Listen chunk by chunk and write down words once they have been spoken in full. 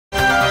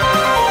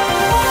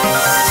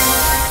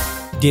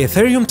The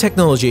Ethereum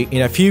technology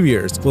in a few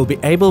years will be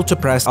able to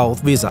press out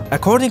Visa.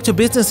 According to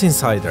Business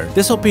Insider,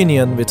 this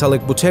opinion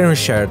Vitalik Buterin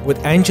shared with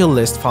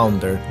AngelList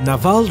founder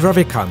Naval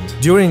Ravinkat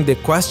during the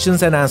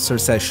questions and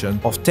answers session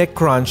of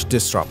TechCrunch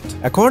Disrupt.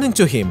 According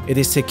to him, it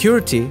is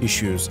security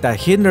issues that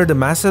hinder the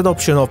mass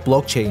adoption of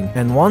blockchain,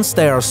 and once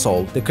they are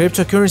solved, the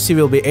cryptocurrency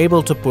will be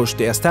able to push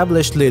the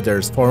established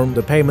leaders from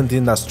the payment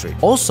industry.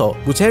 Also,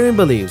 Buterin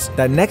believes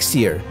that next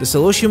year, the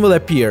solution will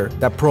appear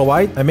that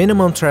provide a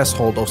minimum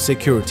threshold of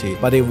security,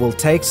 but it will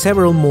take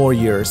several more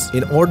years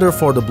in order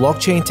for the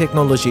blockchain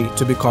technology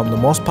to become the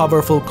most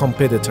powerful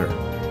competitor.